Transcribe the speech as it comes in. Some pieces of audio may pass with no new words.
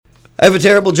I have a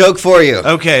terrible joke for you.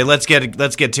 Okay, let's get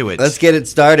to it. Let's get it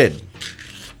started.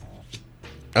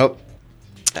 Oh.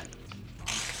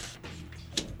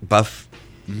 Buff.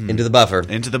 Into the buffer.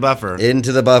 Into the buffer.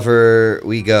 Into the buffer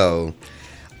we go.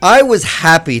 I was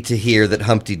happy to hear that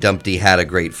Humpty Dumpty had a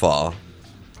great fall.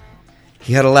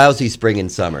 He had a lousy spring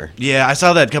and summer. Yeah, I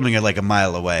saw that coming at like a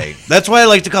mile away. That's why I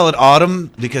like to call it autumn,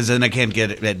 because then I can't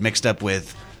get it mixed up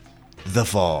with the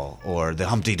fall or the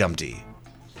Humpty Dumpty.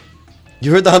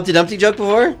 You heard the Humpty Dumpty joke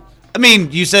before? I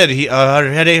mean, you said he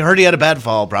heard he had a bad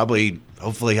fall. Probably,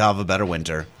 hopefully, he'll have a better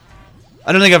winter.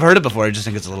 I don't think I've heard it before. I just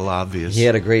think it's a little obvious. He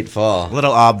had a great fall. A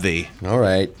little obvi. All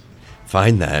right.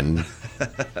 Fine then.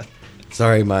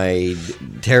 Sorry, my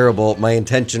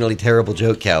intentionally terrible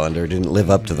joke calendar didn't live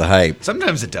up to the hype.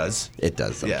 Sometimes it does. It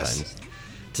does sometimes. Yes.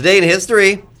 Today in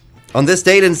history, on this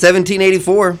date in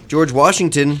 1784, George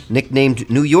Washington nicknamed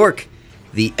New York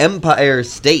the Empire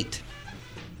State.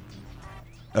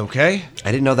 Okay.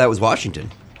 I didn't know that was Washington.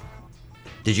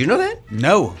 Did you know that?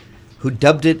 No. Who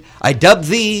dubbed it? I dubbed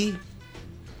thee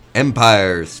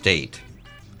Empire State.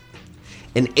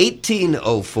 In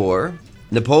 1804,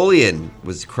 Napoleon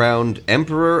was crowned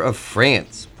Emperor of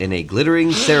France in a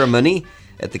glittering ceremony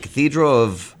at the Cathedral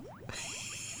of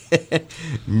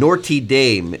Notre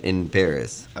Dame in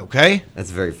Paris. Okay.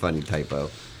 That's a very funny typo.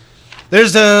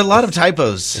 There's a lot of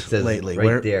typos It says lately.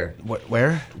 right there.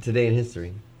 Where? Today in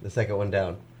history. The second one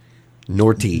down.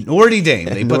 Norty. Norty Dame.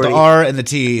 They put the Norty. R and the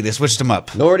T. They switched them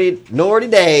up. Norty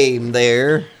Dame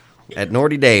there. At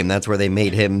Norty Dame, that's where they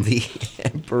made him the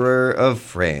Emperor of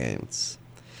France.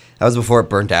 That was before it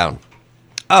burned down.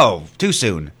 Oh, too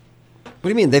soon. What do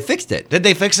you mean? They fixed it. Did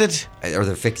they fix it? Or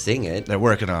they're fixing it. They're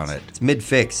working on it. It's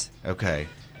mid-fix. Okay.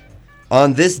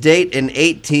 On this date in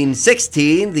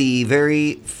 1816, the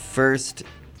very first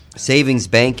savings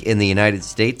bank in the United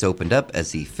States opened up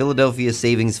as the Philadelphia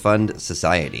Savings Fund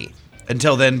Society.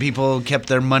 Until then, people kept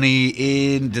their money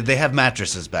in... Did they have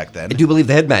mattresses back then? I do believe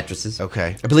they had mattresses.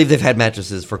 Okay. I believe they've had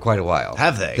mattresses for quite a while.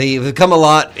 Have they? They've come a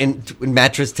lot in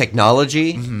mattress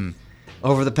technology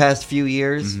over the past few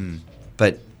years.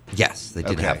 But yes, they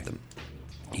did Okay. have them.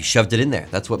 You shoved it in there.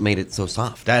 That's what made it so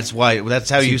soft. That's how You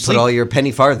you put sleep. all your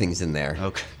penny farthings in there.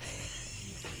 Okay.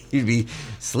 You'd be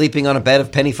sleeping on a bed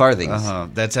of penny farthings. Uh-huh.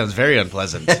 That sounds very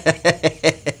unpleasant.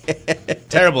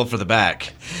 Terrible for the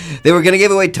back. They were going to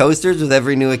give away toasters with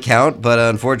every new account, but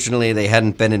unfortunately they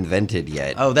hadn't been invented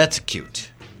yet. Oh, that's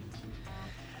cute.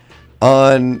 So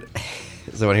I want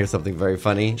to hear something very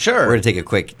funny? Sure. We're going to take a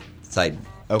quick side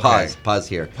Okay. pause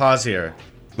here. Pause here.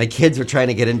 My kids were trying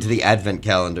to get into the advent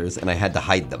calendars, and I had to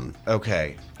hide them.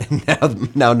 Okay.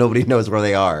 Now nobody knows where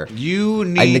they are. You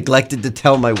need... I neglected to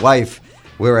tell my wife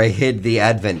where I hid the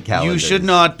advent calendars. You should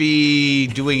not be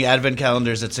doing advent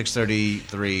calendars at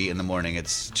 6:33 in the morning.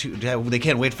 It's too... They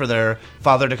can't wait for their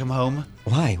father to come home.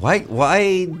 Why?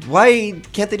 Why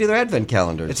can't they do their advent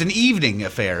calendars? It's an evening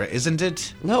affair, isn't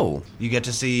it? No. You get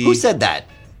to see... Who said that?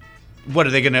 What,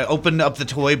 are they going to open up the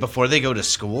toy before they go to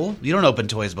school? You don't open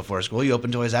toys before school. You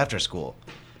open toys after school.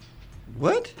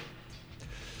 What?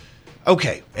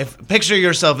 Okay, picture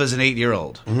yourself as an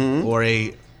 8-year-old, Mm-hmm. or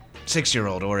a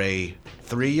 6-year-old, or a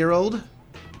 3-year-old.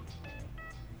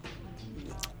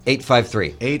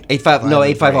 853. 8-5, No,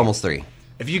 and 8-5 3. almost 3.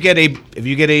 If you get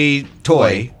a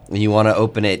toy, And you want to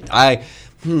open it.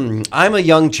 I'm a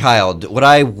young child. Do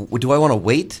I want to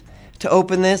wait to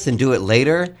open this and do it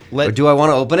later? Or do I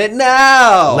want to open it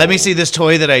now? let me see this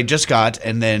toy that I just got,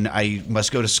 and then I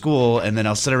must go to school, and then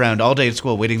I'll sit around all day at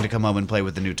school waiting to come home and play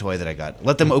with the new toy that I got.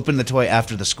 Let them open the toy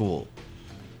after the school.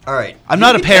 All right. I'm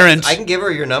not a parent. I can give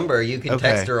her your number. You can Okay.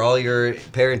 text her all your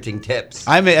parenting tips.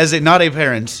 I'm not a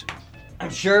parent. I'm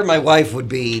sure my wife would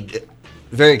be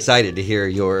very excited to hear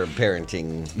your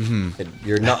parenting,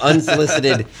 your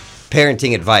unsolicited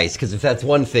parenting advice. Because if that's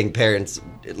one thing parents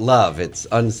love, it's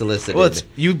unsolicited. Well,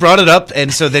 you brought it up,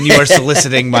 and so then you are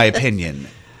soliciting my opinion.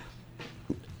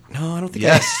 No, I don't think.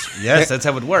 Yes, that's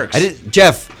how it works.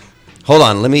 Jeff, hold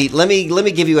on. Let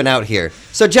me give you an out here.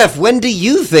 So, Jeff, when do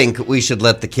you think we should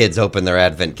let the kids open their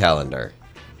advent calendar?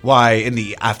 Why, in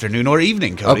the afternoon or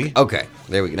evening, Cody? Okay.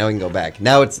 There we go. Now we can go back.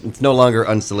 Now it's no longer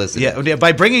unsolicited. Yeah,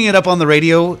 by bringing it up on the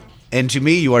radio, and to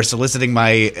me, you are soliciting my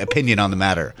opinion on the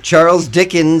matter. Charles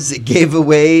Dickens gave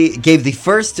the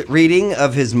first reading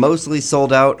of his mostly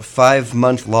sold out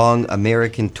 5-month-long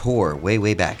American tour way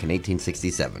back in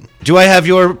 1867. Do I have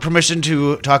your permission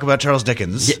to talk about Charles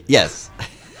Dickens? Yes.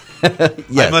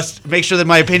 Yes. I must make sure that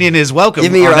my opinion is welcome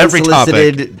Give me your on every topic.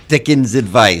 unsolicited Dickens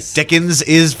advice. Dickens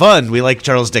is fun. We like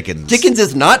Charles Dickens. Dickens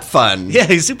is not fun. Yeah,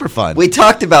 he's super fun. We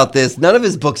talked about this. None of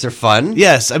his books are fun.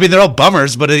 Yes, I mean, they're all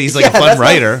bummers, but he's like a fun that's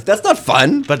writer. That's not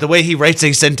fun. But the way he writes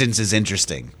a sentence is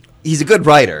interesting. he's a good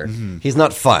writer. He's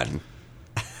not fun.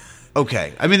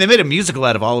 Okay. I mean, they made a musical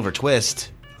out of Oliver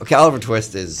Twist. Okay, Oliver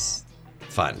Twist is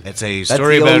fun. It's a That's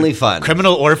story the about only fun.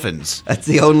 criminal orphans That's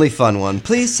the only fun one.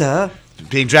 Please, sir,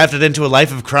 being drafted into a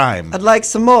life of crime. I'd like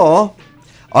some more.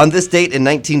 On this date in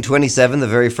 1927, the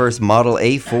very first Model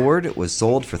A Ford was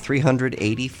sold for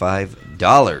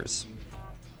 $385.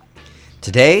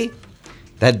 Today,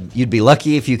 that you'd be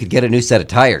lucky if you could get a new set of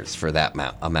tires for that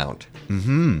amount.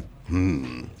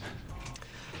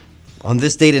 On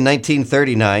this date in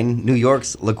 1939, New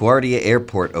York's LaGuardia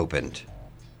Airport opened.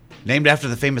 Named after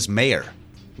the famous mayor.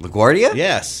 LaGuardia?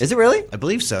 Yes. Is it really? I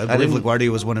believe so. I believe didn't- LaGuardia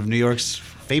was one of New York's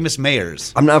famous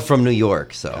mayors. I'm not from New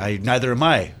York, so. Neither am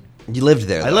I. You lived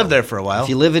there, I though. lived there for a while. If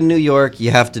you live in New York,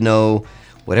 you have to know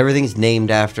what everything's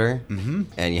named after,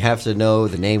 and you have to know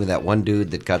the name of that one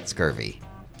dude that got scurvy.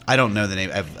 I don't know the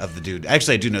name of the dude.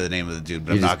 Actually, I do know the name of the dude,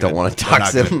 but You I'm just not going don't want to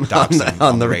dox him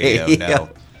on the radio. No.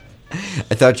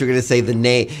 I thought you were going to say the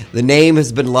name. The name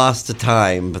has been lost to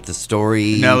time, but the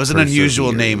story. No, it's an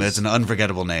unusual name. perseveres. It's an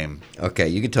unforgettable name. Okay,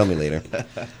 you can tell me later.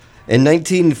 In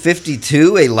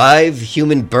 1952, a live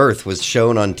human birth was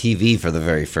shown on TV for the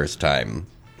very first time.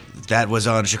 That was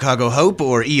on Chicago Hope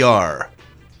or ER?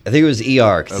 I think it was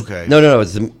ER. Okay. No,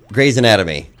 it's Grey's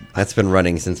Anatomy. That's been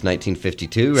running since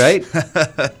 1952, right?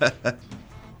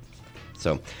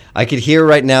 So I could hear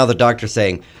right now the doctor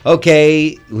saying,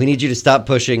 "Okay, we need you to stop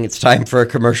pushing. It's time for a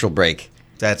commercial break."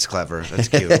 That's clever. That's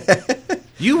cute.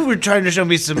 You were trying to show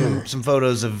me some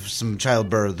photos of some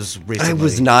childbirths recently. I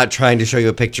was not trying to show you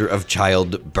a picture of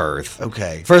childbirth.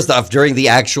 Okay. First off, during the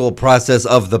actual process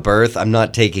of the birth, I'm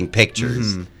not taking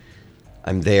pictures.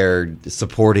 I'm there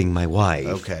supporting my wife.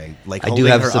 Okay. Like I do holding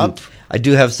have her some. up? I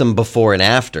do have some before and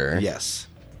after. Yes.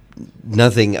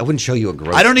 Nothing. I wouldn't show you a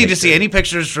gross. I don't need to picture. see any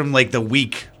pictures from like the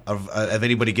week of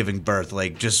anybody giving birth.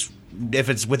 Like just if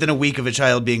it's within a week of a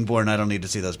child being born, I don't need to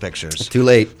see those pictures. Too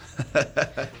late.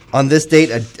 On this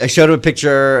date, I showed him a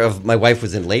picture of my wife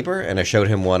was in labor, and I showed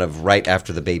him one of right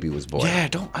after the baby was born. Yeah, I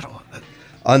don't.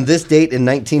 On this date in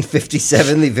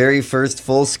 1957, the very first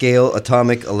full-scale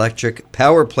atomic electric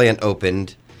power plant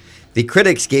opened. The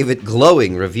critics gave it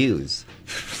glowing reviews.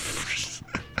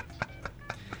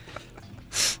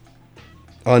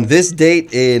 On this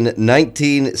date in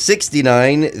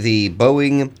 1969, the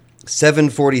Boeing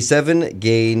 747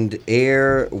 gained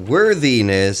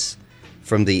airworthiness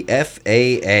from the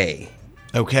FAA.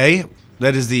 Okay,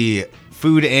 that is the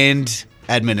Food and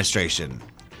Administration.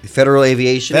 The Federal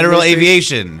Aviation Federal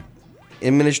Administration? Aviation.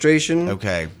 Administration?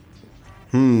 Okay.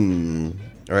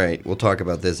 All right, we'll talk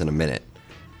about this in a minute.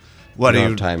 What We are don't you?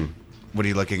 have time. What are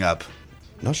you looking up?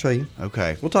 I'll show you.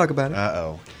 Okay. We'll talk about it.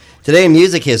 Uh-oh. Today in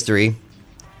music history,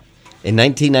 in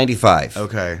 1995,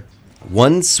 Okay.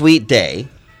 One Sweet Day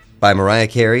by Mariah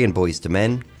Carey and Boyz II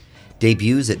Men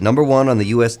debuts at number 1 on the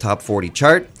U.S. Top 40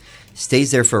 chart,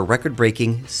 stays there for a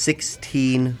record-breaking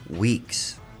 16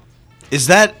 weeks. Is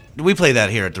that we play that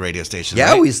here at the radio station?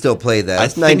 Yeah, right? we still play that. I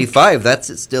That's think- 95.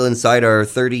 That's still inside our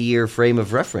 30-year frame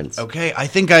of reference. Okay, I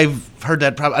think I've heard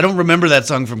that. I don't remember that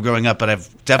song from growing up, but I've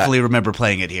definitely remember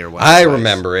playing it here. Once I or twice.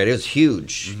 remember it. It was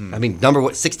huge. I mean,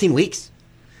 16 weeks.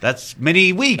 That's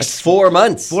many weeks. That's 4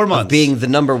 months. 4 months. Of being the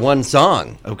number 1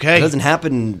 song. Okay. It doesn't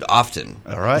happen often.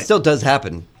 All right. It still does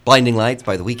happen. Blinding Lights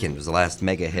by The Weeknd was the last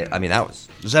mega hit. I mean, that was...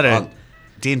 Is that a Um,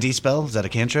 D&D spell? Is that a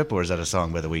cantrip, or is that a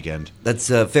song by The Weeknd? That's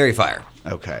Fairy Fire.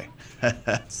 Okay.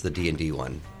 It's the D&D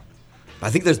one. I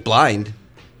think there's Blind.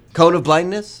 Cone of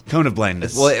Blindness? Cone of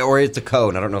Blindness. Well, or it's a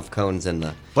cone. I don't know if cone's in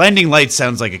the... Blinding Lights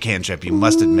sounds like a cantrip, you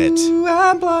must admit. Ooh,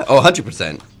 I'm blind. Oh,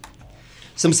 100%.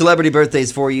 Some celebrity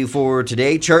birthdays for you for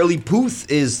today. Charlie Puth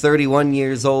is 31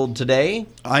 years old today.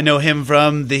 I know him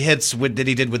from the hits that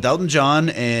he did with Elton John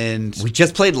and... We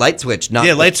just played Light Switch.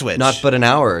 Light Switch. Not but an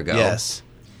hour ago. Yes.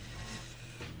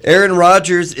 Aaron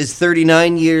Rodgers is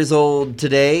 39 years old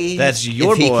today. That's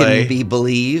your if he boy. can be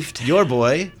believed. Your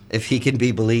boy. If he can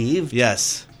be believed.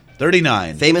 Yes.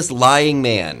 39. Famous lying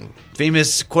man.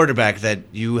 Famous quarterback that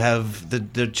you have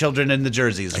the children in the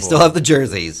jerseys for. I still have the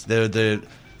jerseys.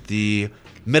 The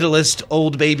middleist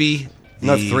old baby.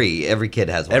 No, 3. Every kid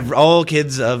has one. All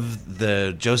kids of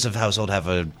the Joseph household have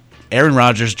a Aaron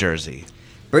Rodgers jersey.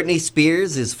 Britney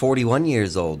Spears is 41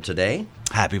 years old today.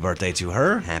 Happy birthday to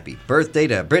her. Happy birthday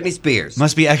to Britney Spears.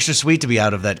 Must be extra sweet to be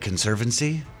out of that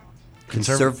conservatorship.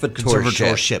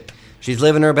 Conservatorship. She's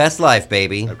living her best life,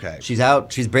 baby. Okay. She's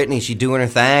out. She's Britney. She's doing her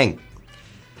thing.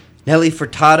 Nelly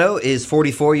Furtado is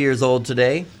 44 years old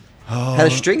today. Had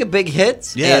a string of big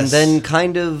hits Yes. and then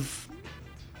kind of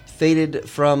faded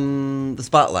from the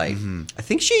spotlight. I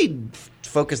think she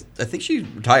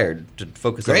retired to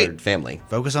focus on Great. her family.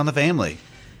 Focus on the family.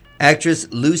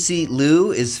 Actress Lucy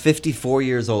Liu is 54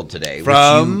 years old today.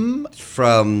 From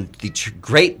the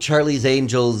great Charlie's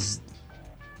Angels.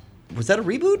 Was that a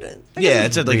reboot? Yeah,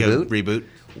 it's like a reboot.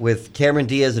 With Cameron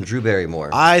Diaz and Drew Barrymore.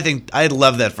 I think I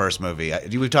love that first movie.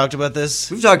 We've talked about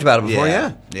this? We've talked about it before,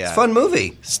 yeah. It's a fun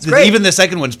movie. It's great. Even the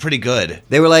second one's pretty good.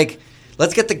 They were like,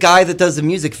 let's get the guy that does the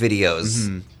music videos.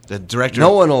 Mm-hmm. The director.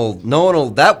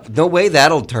 No way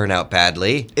that'll turn out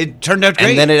badly. It turned out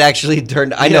great. And then it actually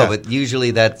turned, I know, but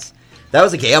usually that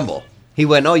was a gamble. He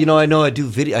went, I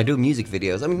do music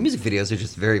videos. I mean, music videos are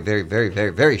just very, very, very,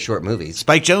 very, very short movies.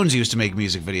 Spike Jonze used to make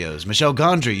music videos. Michel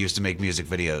Gondry used to make music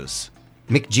videos.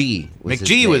 McG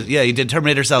was he did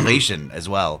Terminator Salvation as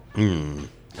well.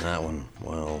 That one,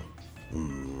 well.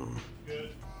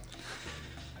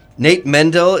 Nate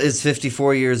Mendel is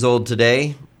 54 years old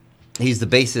today. He's the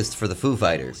bassist for the Foo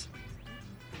Fighters.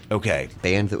 Okay.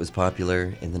 Band that was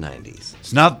popular in the 90s.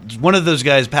 It's not one of those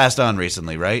guys passed on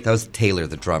recently, right? That was Taylor,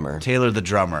 the drummer.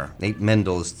 Nate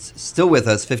Mendel is still with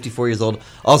us, 54 years old,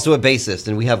 also a bassist,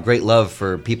 and we have great love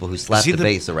for people who slap the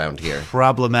bass around here.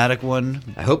 Problematic one?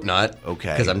 I hope not.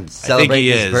 Okay. Because I'm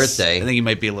celebrating his birthday. I think he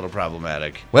might be a little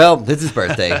problematic. Well, it's his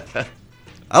birthday.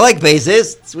 I like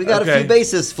bassists. We got a few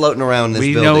bassists floating around this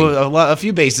building. We know a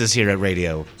few bassists here at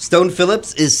radio. Stone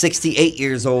Phillips is 68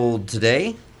 years old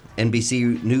today.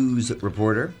 NBC News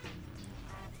reporter.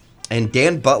 And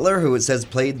Dan Butler, who it says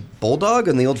played Bulldog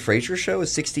on the old Frasier show,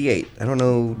 is 68. I don't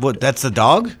know. What, that's the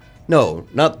dog? No,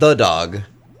 not the dog.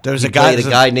 There's a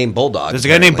guy named Bulldog. There's a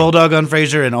guy named Bulldog on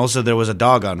Frasier, and also there was a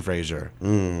dog on Frasier.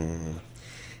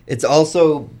 It's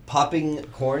also popping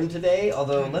corn today,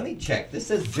 although let me check. This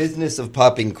says business of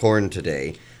popping corn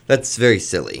today. That's very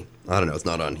silly. I don't know, it's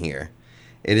not on here.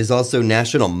 It is also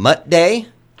National Mutt Day.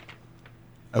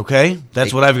 Okay,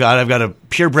 that's what I've got. I've got a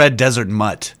purebred desert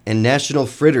mutt. And National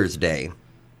Fritters Day.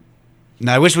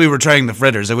 Now, I wish we were trying the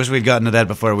fritters. I wish we'd gotten to that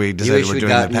before we decided we're doing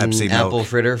the Pepsi milk. Apple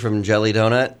fritter from Jelly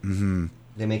Donut. Mm-hmm.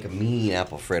 They make a mean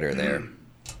apple fritter there.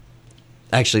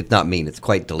 Actually, it's not mean. It's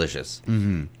quite delicious.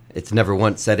 Mm-hmm. It's never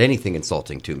once said anything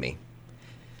insulting to me.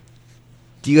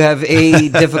 Do you have a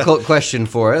difficult question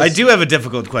for us? I do have a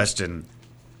difficult question.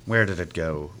 Where did it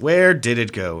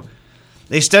go?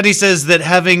 A study says that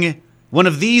having one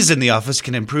of these in the office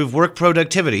can improve work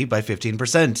productivity by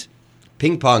 15%.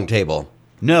 Ping pong table.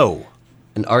 No.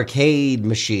 An arcade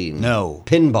machine. No.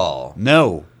 Pinball.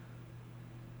 No.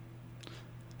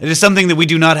 It is something that we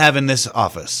do not have in this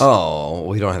office. Oh,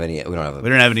 we don't have any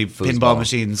pinball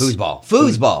machines.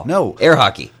 Foosball. No. Air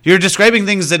hockey. You're describing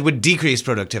things that would decrease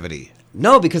productivity.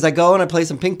 No, because I go and I play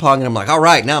some ping pong and I'm like, all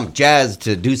right, now I'm jazzed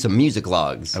to do some music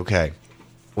logs. Okay.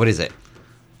 What is it?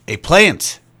 A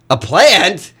plant. A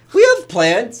plant? We have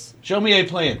plants. Show me a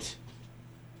plant.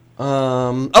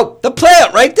 The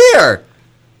plant right there.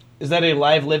 Is that a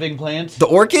live living plant? The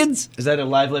orchids? Is that a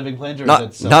live living plant, or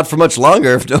not, is that not for much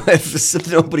longer if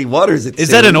nobody waters it? Is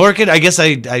that an orchid? I guess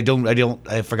I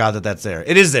forgot that that's there.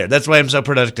 It is there. That's why I'm so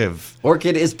productive.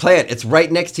 Orchid is plant. It's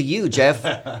right next to you, Jeff.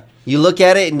 You look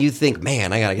at it and you think,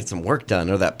 man, I gotta get some work done,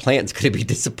 or that plant's gonna be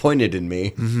disappointed in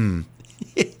me.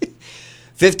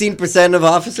 15% of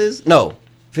offices? No,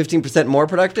 15% more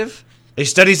productive. A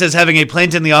study says having a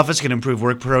plant in the office can improve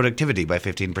work productivity by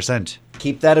 15%.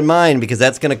 Keep that in mind because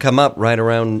that's going to come up right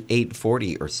around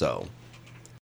 8:40 or so.